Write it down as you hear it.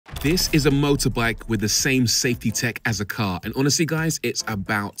This is a motorbike with the same safety tech as a car, and honestly guys, it's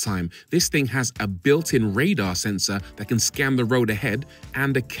about time. This thing has a built-in radar sensor that can scan the road ahead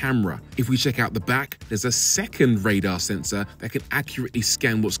and a camera. If we check out the back, there's a second radar sensor that can accurately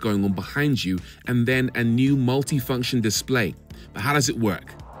scan what's going on behind you, and then a new multi-function display. But how does it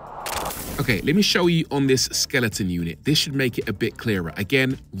work? Okay, let me show you on this skeleton unit. This should make it a bit clearer.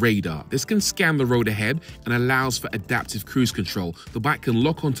 Again, radar. This can scan the road ahead and allows for adaptive cruise control. The bike can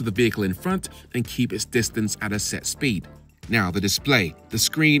lock onto the vehicle in front and keep its distance at a set speed. Now, the display. The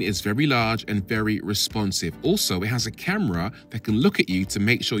screen is very large and very responsive. Also, it has a camera that can look at you to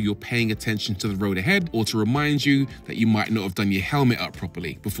make sure you're paying attention to the road ahead or to remind you that you might not have done your helmet up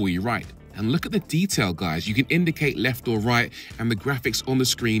properly before you ride. And look at the detail, guys. You can indicate left or right, and the graphics on the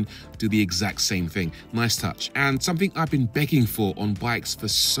screen do the exact same thing. Nice touch. And something I've been begging for on bikes for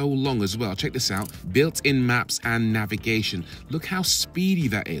so long as well. Check this out. Built-in maps and navigation. Look how speedy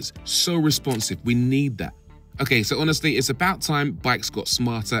that is. So responsive. We need that. Okay, so honestly, it's about time bikes got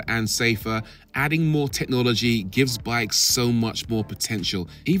smarter and safer. Adding more technology gives bikes so much more potential.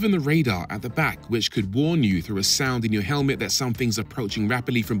 Even the radar at the back, which could warn you through a sound in your helmet that something's approaching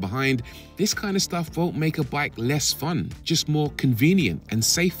rapidly from behind. This kind of stuff won't make a bike less fun, just more convenient and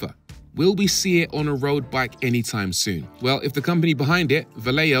safer. Will we see it on a road bike anytime soon? Well, if the company behind it,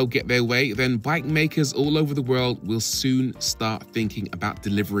 Valeo, get their way, then bike makers all over the world will soon start thinking about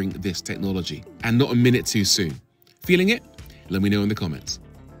delivering this technology. And not a minute too soon. Feeling it? Let me know in the comments.